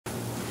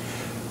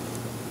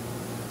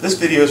This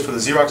video is for the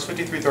Xerox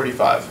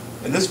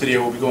 5335. In this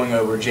video we'll be going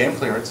over jam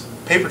clearance,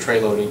 paper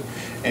tray loading,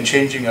 and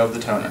changing of the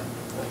toner.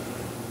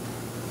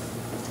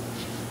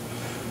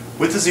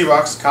 With the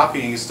Xerox,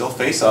 copying is still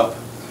face up,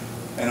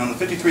 and on the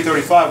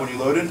 5335 when you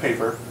load in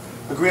paper,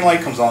 a green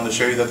light comes on to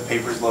show you that the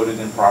paper is loaded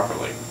in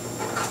properly.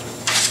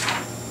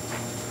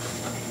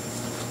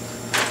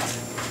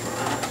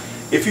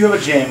 If you have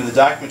a jam in the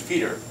document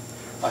feeder,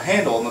 a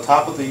handle on the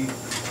top of the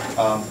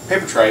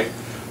paper tray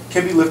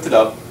can be lifted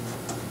up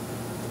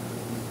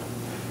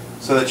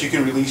so that you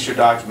can release your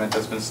document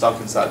that's been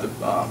stuck inside the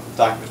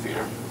document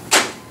feeder.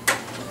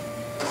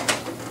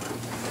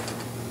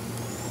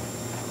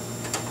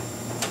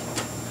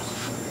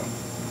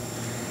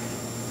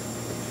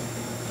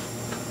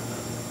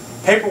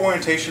 Paper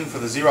orientation for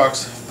the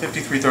Xerox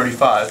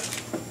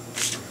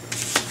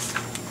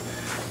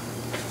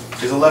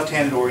 5335 is a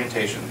left-handed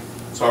orientation.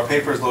 So our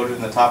paper is loaded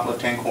in the top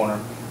left-hand corner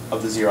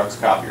of the Xerox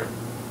copier.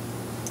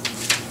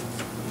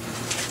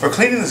 For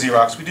cleaning the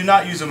Xerox, we do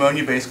not use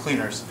ammonia-based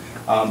cleaners,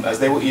 as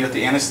they will eat at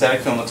the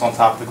anesthetic film that's on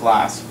top of the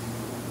glass.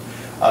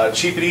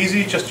 Cheap and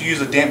easy, just use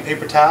a damp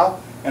paper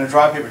towel and a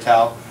dry paper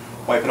towel,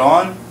 wipe it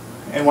on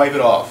and wipe it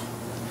off.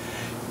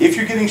 If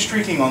you're getting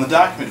streaking on the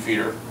document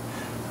feeder,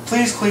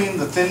 please clean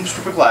the thin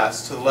strip of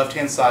glass to the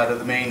left-hand side of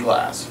the main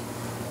glass.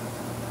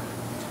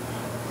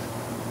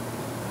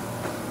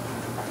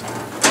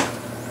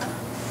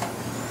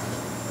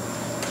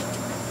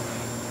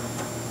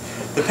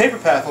 The paper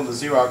path on the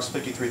Xerox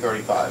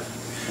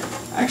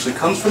 5335 actually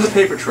comes from the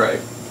paper tray,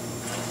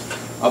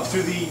 up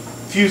through the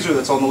fuser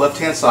that's on the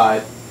left-hand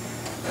side,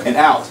 and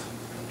out.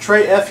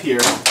 Tray F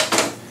here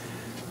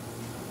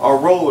are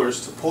rollers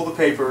to pull the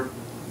paper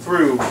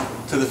through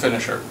to the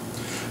finisher.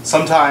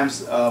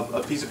 Sometimes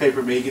a piece of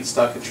paper may get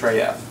stuck in tray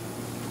F.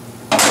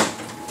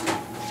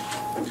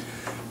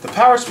 The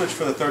power switch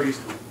for the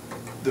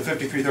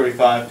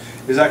 5335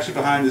 is actually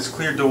behind this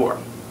clear door.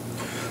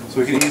 So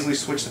we can easily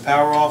switch the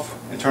power off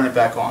and turn it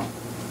back on.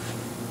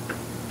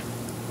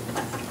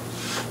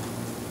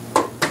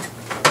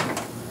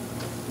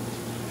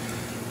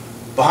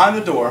 Behind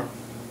the door,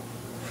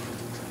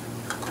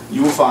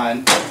 you will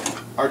find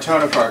our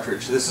toner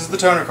cartridge. This is the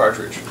toner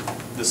cartridge.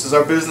 This is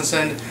our business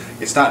end.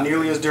 It's not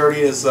nearly as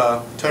dirty as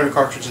toner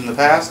cartridge in the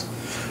past.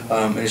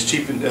 And it's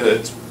cheap and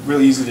it's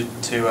really easy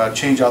to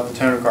change out the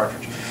toner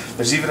cartridge.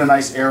 There's even a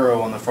nice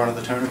arrow on the front of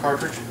the toner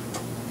cartridge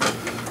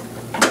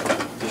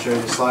to show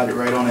you to slide it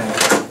right on in.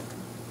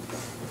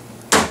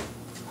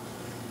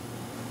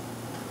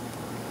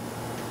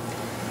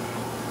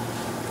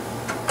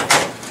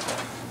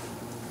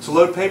 To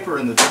load paper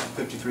in the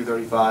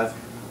 5335,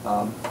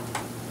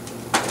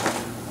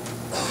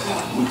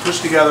 we push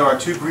together our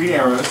two green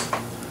arrows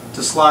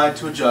to slide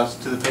to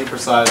adjust to the paper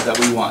size that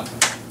we want.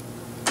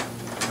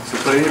 So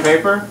put in your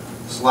paper,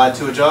 slide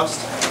to adjust,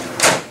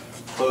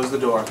 close the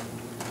door.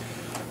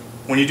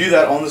 When you do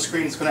that, on the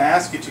screen it's going to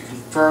ask you to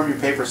confirm your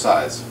paper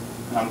size.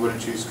 And I'm going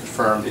to choose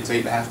confirmed. It's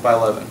 8.5 by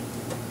 11.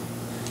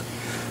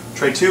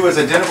 Tray 2 is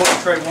identical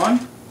to tray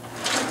 1.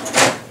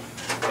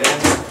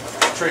 And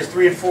trays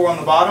 3 and 4 on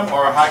the bottom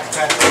are our high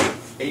capacity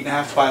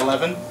 8.5 by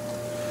 11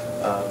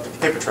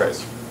 paper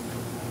trays.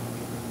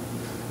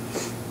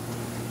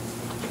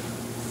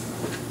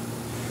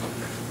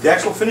 The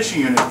actual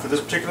finishing unit for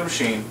this particular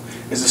machine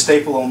is a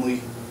staple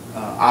only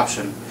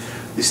option.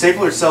 The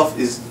stapler itself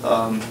is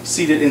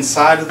seated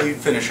inside of the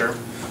finisher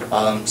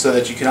so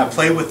that you cannot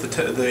play with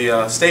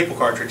the staple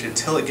cartridge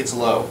until it gets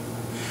low.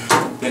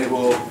 Then it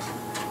will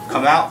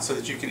come out so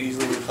that you can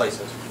easily replace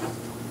it.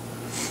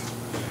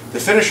 The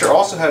finisher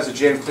also has a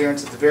jam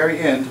clearance at the very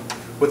end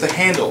with a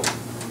handle.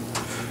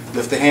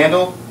 Lift the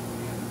handle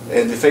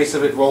and the face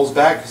of it rolls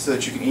back so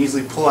that you can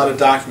easily pull out a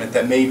document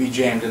that may be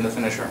jammed in the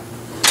finisher.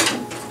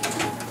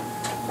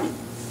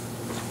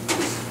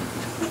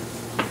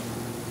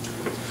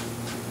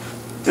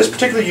 This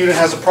particular unit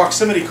has a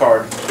proximity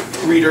card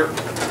reader,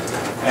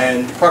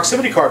 and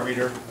proximity card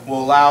reader will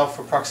allow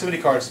for proximity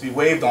cards to be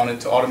waved on it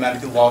to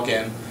automatically log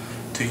in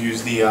to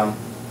use the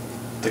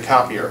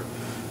copier.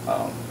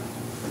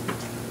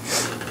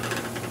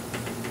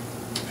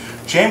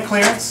 Jam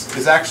clearance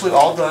is actually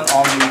all done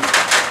on the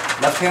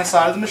left-hand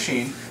side of the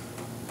machine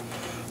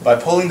by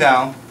pulling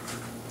down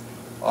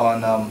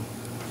on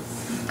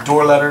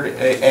door letter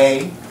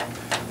A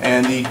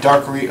and the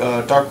dark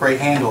gray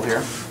handle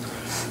here.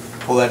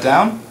 Pull that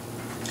down,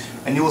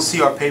 and you will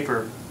see our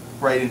paper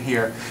right in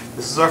here.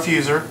 This is our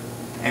fuser,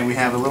 and we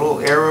have a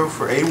little arrow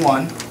for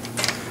A1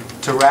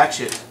 to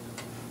ratchet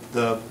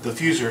the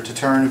fuser to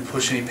turn and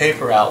push any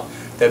paper out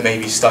that may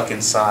be stuck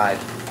inside.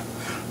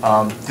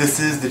 This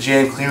is the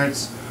jam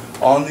clearance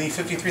on the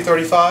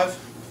 5335.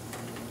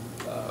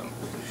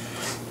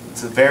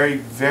 It's a very,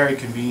 very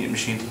convenient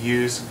machine to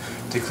use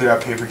to clear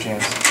out paper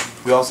jams.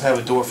 We also have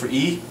a door for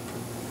E.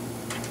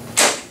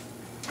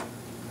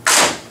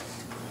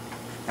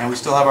 And we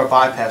still have our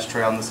bypass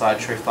tray on the side,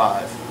 tray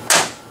 5.